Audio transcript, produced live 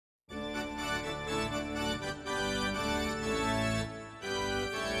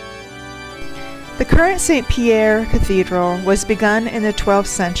The current St. Pierre Cathedral was begun in the 12th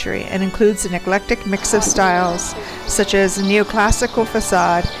century and includes an eclectic mix of styles such as neoclassical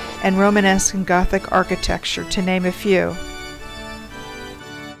facade and Romanesque and Gothic architecture, to name a few.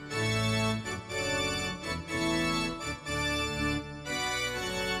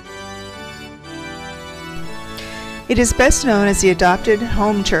 It is best known as the adopted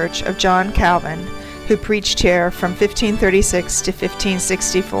home church of John Calvin, who preached here from 1536 to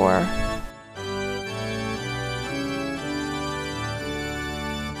 1564.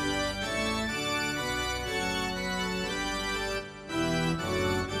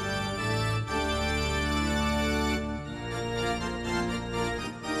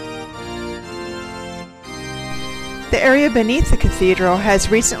 The area beneath the cathedral has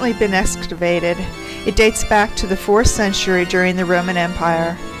recently been excavated. It dates back to the 4th century during the Roman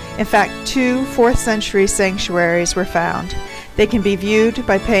Empire. In fact, 2 4th century sanctuaries were found. They can be viewed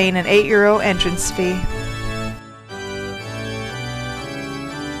by paying an €8 entrance fee.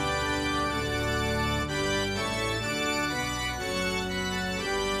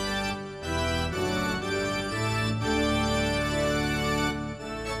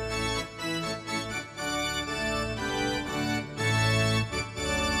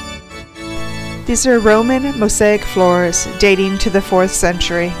 These are Roman mosaic floors dating to the 4th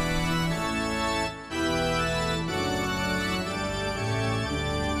century.